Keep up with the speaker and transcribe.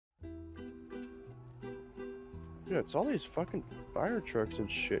Yeah, it's all these fucking fire trucks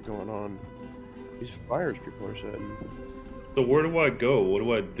and shit going on. These fires people are setting. So where do I go? What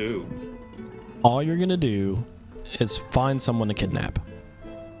do I do? All you're gonna do is find someone to kidnap.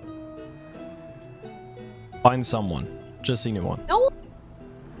 Find someone. Just anyone. No.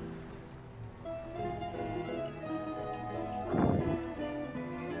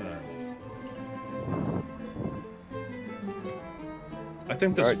 I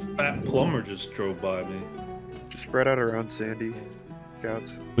think this fat plumber just drove by me. Just spread out around Sandy,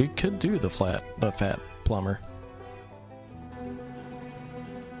 scouts. We could do the fat plumber.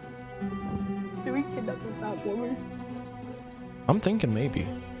 Do we kidnap the fat plumber? I'm thinking maybe.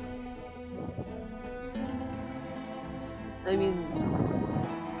 I mean...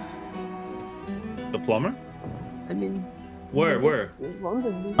 The plumber? I mean... Where? Alright,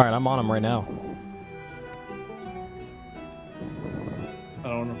 I'm on him right now. I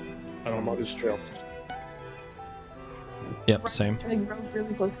don't know. I don't know this trail. Yep, same.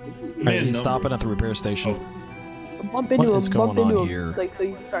 Really close to Alright, he's stopping at the repair station. Bump into What him, is going bump into on him, here? like so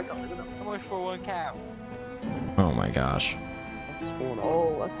you can start something with him. How much for one cow? Oh my gosh. What's going on?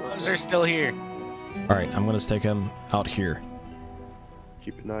 Oh, that's not They're still here. Alright, I'm gonna take him out here.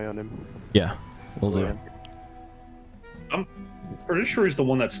 Keep an eye on him. Yeah, we'll do. I'm pretty sure he's the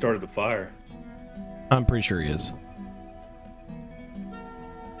one that started the fire. I'm pretty sure he is.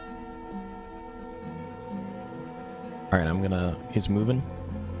 Alright, I'm gonna... He's moving.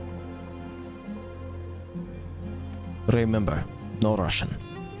 Remember, no Russian.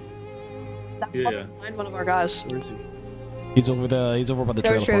 Yeah. Find one of our guys. Where is he? He's over by the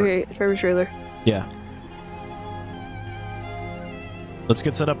trailer park. Trevor's trailer. Yeah. Let's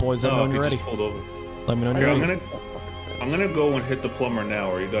get set up, boys. Let me know when you're ready. Just pulled over. Let me know when Here, you're ready. I'm gonna go and hit the plumber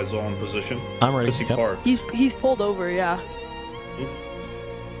now. Are you guys all in position? I'm ready. Because he parked. He's pulled over, yeah.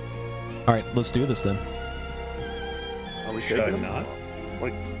 Alright, let's do this then. Are we Should I taking him? not?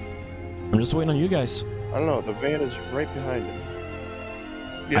 Like, I'm just waiting on you guys. I don't know. The van is right behind him.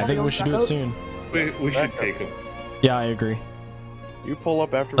 Yeah, I think we should do it soon. we should take him. Yeah, I agree. You pull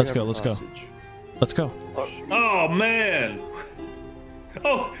up after. Let's we go, have let's the go. hostage. Let's go. Oh man!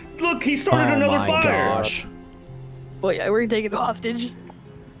 Oh, look, he started another my fire. Gosh. Well, yeah, we're taking hostage.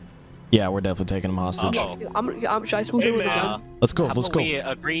 Yeah, we're definitely taking him hostage. Should I swoop in with a gun? Let's go, How let's about go. we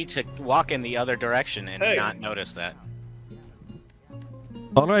agree to walk in the other direction and not notice that?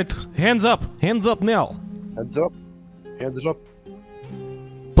 Alright, hands up now. Heads up. Hands up.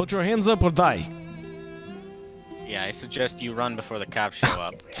 Put your hands up or die. Yeah, I suggest you run before the cops show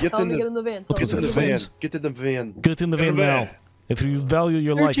up. Get in Get in the van. Get in the the van. vans. Get in the van. Get in the van now. If you value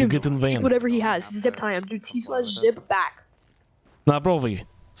your life, you get in the van. Whatever he has, zip tie him. Dude, T/slash zip back. Snabrovi.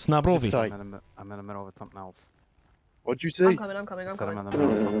 Snabrovi. Zip tie. I'm in the middle of something else. What'd you say? I'm coming. I'm in the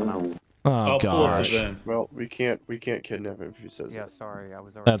middle of something else. Oh I'll pull up gosh. the van. Well, we can't kidnap him if he says Yeah, that. sorry, I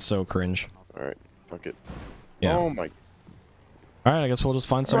was already... That's so cringe. All right, fuck it. Yeah. Oh my. Alright, I guess we'll just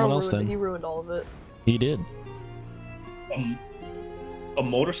find someone else He then. ruined all of it. He did. A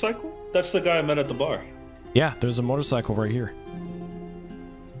motorcycle? That's the guy I met at the bar. Yeah, there's a motorcycle right here.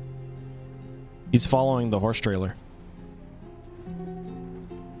 He's following the horse trailer.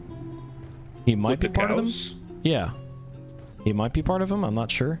 He might be part of them. Yeah. He might be part of him, I'm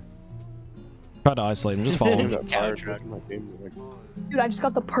not sure. Try to isolate him, just follow him. That fire truck. truck in my game, like, Dude, I just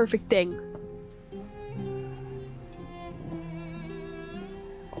got the perfect thing.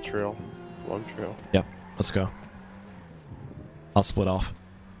 I'll trail. Long trail. Yep, let's go. I'll split off.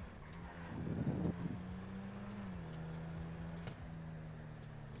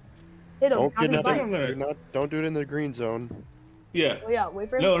 Hit him. Don't Have him kidnap bite. him. Don't do it in the green zone. Yeah. Oh, yeah, wait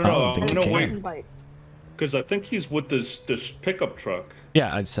for him. No, I don't I'm think gonna you wait can. Bite. because I think he's with this pickup truck.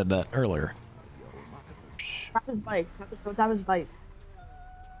 Yeah, I said that earlier. Tap his bike. Tap his bike.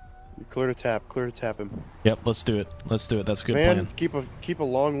 Clear to tap him. Yep, let's do it. Let's do it. That's a good Van, plan. keep a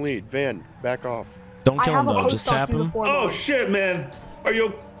long lead. Van, back off. Don't kill I him have a though, just post-op tap him. uniform Oh on. shit, man! Are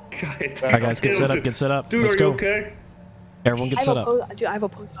you okay? Alright guys, get set up, get set up. Dude, Let's are go. you okay? Everyone get set up. Dude, I have a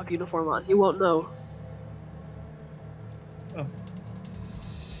post-op uniform on. He won't know. Oh.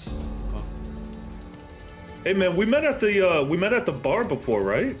 Hey man, we met at the bar before,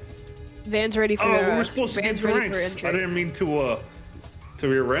 right? Van's ready for. Oh, we were supposed to get Van's ready for drinks. entry. I didn't mean to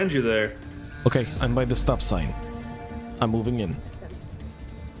rearrange you there. Okay, I'm by the stop sign. I'm moving in.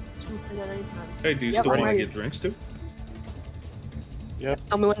 Hey, do you Yep, still I'm want to ready. get drinks too? Yep.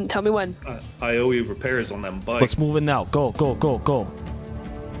 Tell me when. I owe you repairs on that bike. Let's move in now. Go, go, go, go.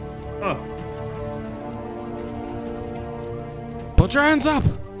 Huh. Put your hands up!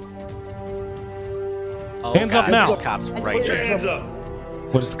 Oh, Hands up God, now. there's cops right Put your there. hands up.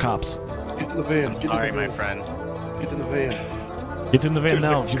 What is the cops? Get to the van. Get to Sorry, the my van. friend. Get in the van. Get in the van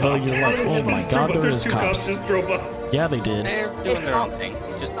There's now a if you value cop. your life. Oh my god, there There's is two cops. just drove up. Yeah, they did. They're doing their own thing.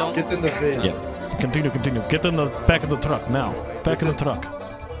 Just don't. Get in the van. Yeah. Continue. Get in the back of the truck now. Back of the truck.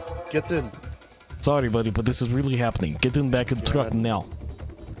 Get in. Sorry, buddy, but this is really happening. Get in back of the truck now.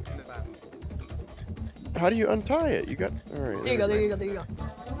 How do you untie it? You got. Alright. There you go, there you go, there you go.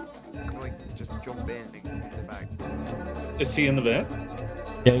 Just jump in and get in the back. Is he in the van?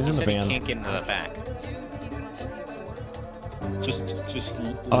 Yeah, he's in the Said he van. can't get into the back. Just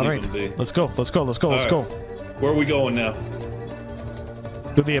All leave right, him be. let's go. Let's All go. Where are we going now?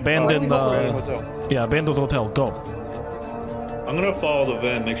 To the abandoned, Hotel. yeah, abandoned hotel. Go. I'm gonna follow the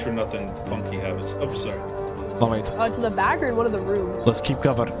van, make sure nothing funky happens. Oh, sorry. All right, To the back or in one of the rooms? let's keep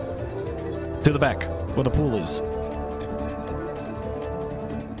cover. To the back, where the pool is.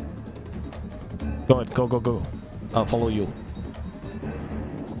 Go ahead, go. I'll follow you.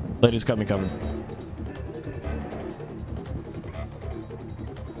 Ladies, got me covered.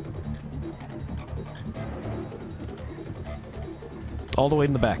 All the way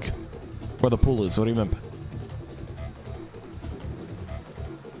in the back, where the pool is. Remember.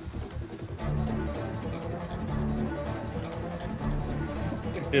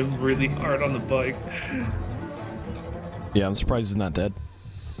 Hit him really hard on the bike. Yeah, I'm surprised he's not dead.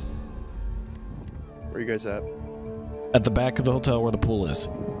 Where are you guys at? At the back of the hotel where the pool is.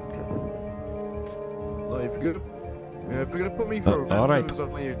 Like, if you're gonna put me for a all right. ransom, it's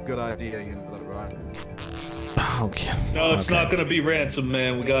only a good idea, you know that, right? Okay. No, it's Okay. not gonna be ransom,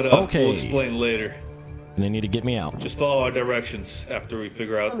 man. We gotta. Okay. We'll explain later. And they need to get me out. Just follow our directions after we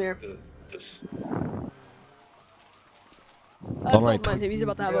figure out Come here. this. All right. Don't mind him, he's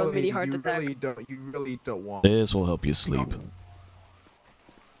about to have a mini heart you attack. You really don't want. This will help you sleep.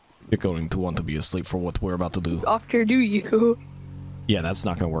 You're going to want to be asleep for what we're about to do. Doctor, do you? Yeah, that's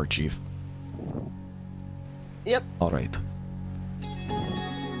not gonna work, Chief. Yep. All right,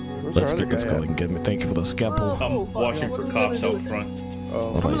 Where's let's our get other this guy at? going. Thank you for the scalpel. Oh, I'm watching what for are we cops gonna out do? front.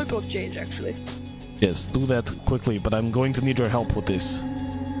 Oh, I'm gonna Alright. go change, actually. Yes, do that quickly, but I'm going to need your help with this.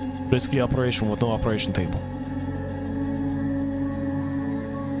 Risky operation with no operation table.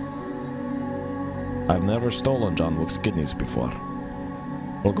 I've never stolen John Wick's kidneys before.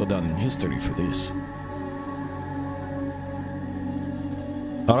 We'll go down in history for this.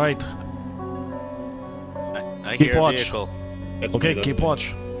 Alright, I Keep hear a watch. vehicle. That's okay, me, that's keep me.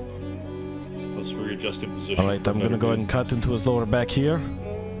 watch. Let's readjust in position. Alright, for I'm gonna better go ahead view. and cut into his lower back here.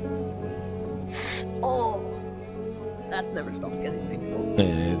 Oh. That never stops getting painful.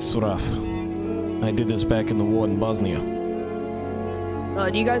 It's rough. I did this back in the war in Bosnia.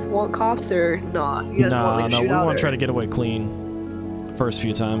 Do you guys want cops or not? You guys want Nah, like, a no, we shootout want to or- try to get away clean. The first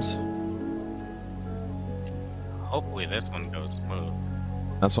few times. Hopefully this one goes smooth.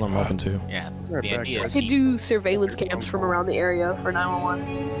 That's what I'm hoping to. Yeah, Right the back, idea guys. is We could do surveillance cams from around the area for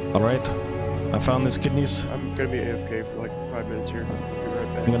 911. Alright, I found these kidneys. I'm gonna be AFK for like 5 minutes here. I'll be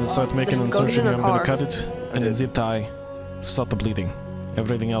right back. I'm gonna start making an Then go get insertion in here. a I'm gonna car. cut it and then zip tie to stop the bleeding.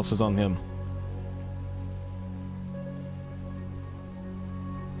 Everything else is on him.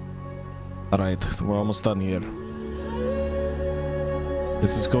 Alright, we're almost done here.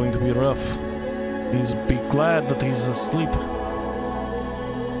 This is going to be rough. He's be glad that he's asleep.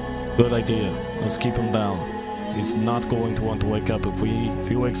 Good idea. Let's keep him down. He's not going to want to wake up. If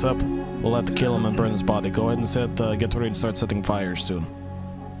he wakes up, we'll have to kill him and burn his body. Go ahead and get ready to start setting fires soon.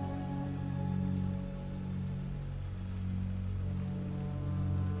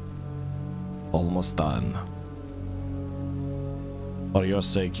 Almost done. For your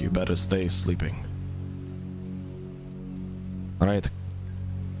sake, you better stay sleeping. Alright.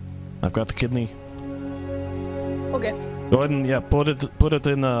 I've got the kidney. Okay. Go ahead and put it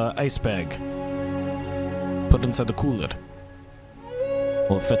in a ice bag. Put it inside the cooler.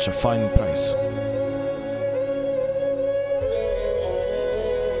 Will fetch a fine price.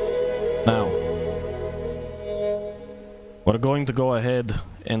 Now, we're going to go ahead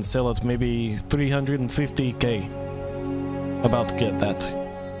and sell it maybe 350k. About to get that.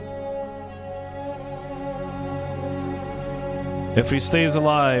 If he stays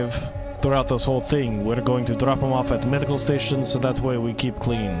alive throughout this whole thing, we're going to drop him off at medical stations so that way we keep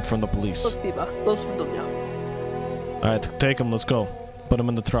clean from the police. Those from them, yeah. Alright, take him, let's go. Put him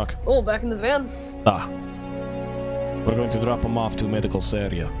in the truck. Oh, back in the van. Ah. We're going to drop him off to medical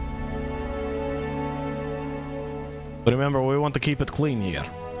area. But remember, we want to keep it clean here.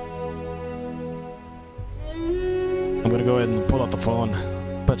 I'm gonna go ahead and pull out the phone.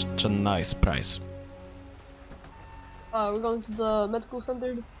 Such a nice price. We're going to the medical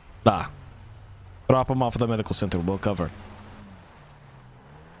center. Ah. Drop him off at the medical center, we'll cover.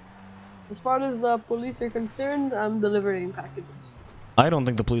 As far as the police are concerned, I'm delivering packages. I don't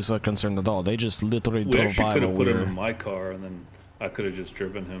think the police are concerned at all. They just literally We drove actually by could while have we put him were... in my car, and then I could have just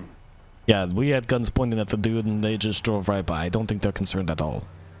driven him. Yeah, we had guns pointing at the dude, and they just drove right by. I don't think they're concerned at all.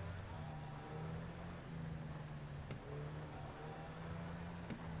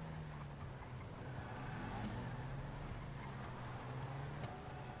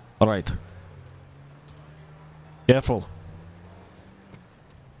 Alright. Careful.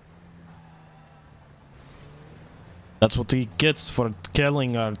 That's what he gets for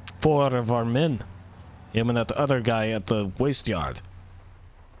killing our 4 of our men. Him and that other guy at the waste yard.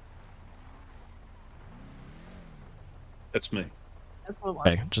 That's me. That's what it was.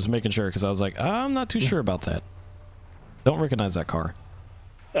 Okay, just making sure, because I was like, I'm not too sure about that. Don't recognize that car.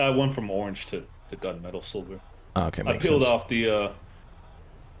 I went from orange to gunmetal silver. Oh, okay, I makes peeled sense. off the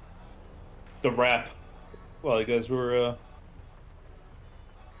wrap while you guys were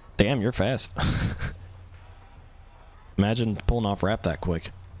Damn, you're fast. Imagine pulling off wrap that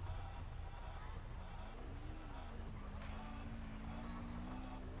quick.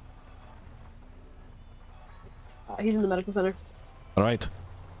 He's in the medical center. Alright.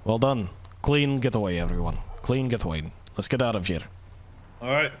 Well done. Clean getaway, everyone. Clean getaway. Let's get out of here.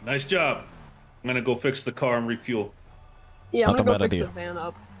 Alright, nice job. I'm gonna go fix the car and refuel. Yeah, I'm Not a gonna go bad fix idea. the van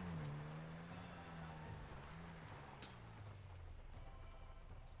up.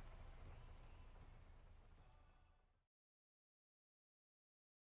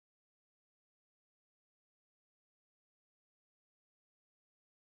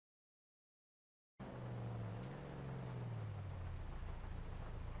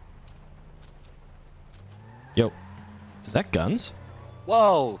 Yo. Is that guns?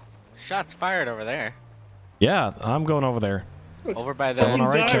 Whoa! Shots fired over there. Yeah, I'm going over there. Over by the. Going Some all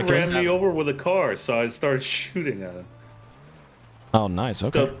right, guy check ran this. me over with a car, so I started shooting at him. Oh, nice.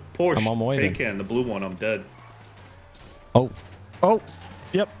 Okay. The Porsche I'm on my way then. Taycan, the blue one, I'm dead. Oh. Oh.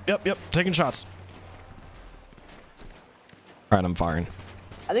 Yep. Taking shots. Alright, I'm firing.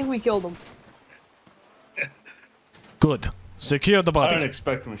 I think we killed him. Good. Secure the I body. didn't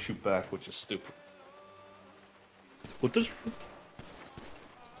expect him to shoot back, which is stupid. What does...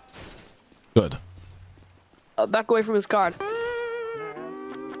 Good. Back away from his card.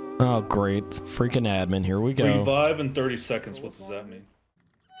 Oh, great. Freaking admin. Here we go. Revive in 30 seconds, what does that mean?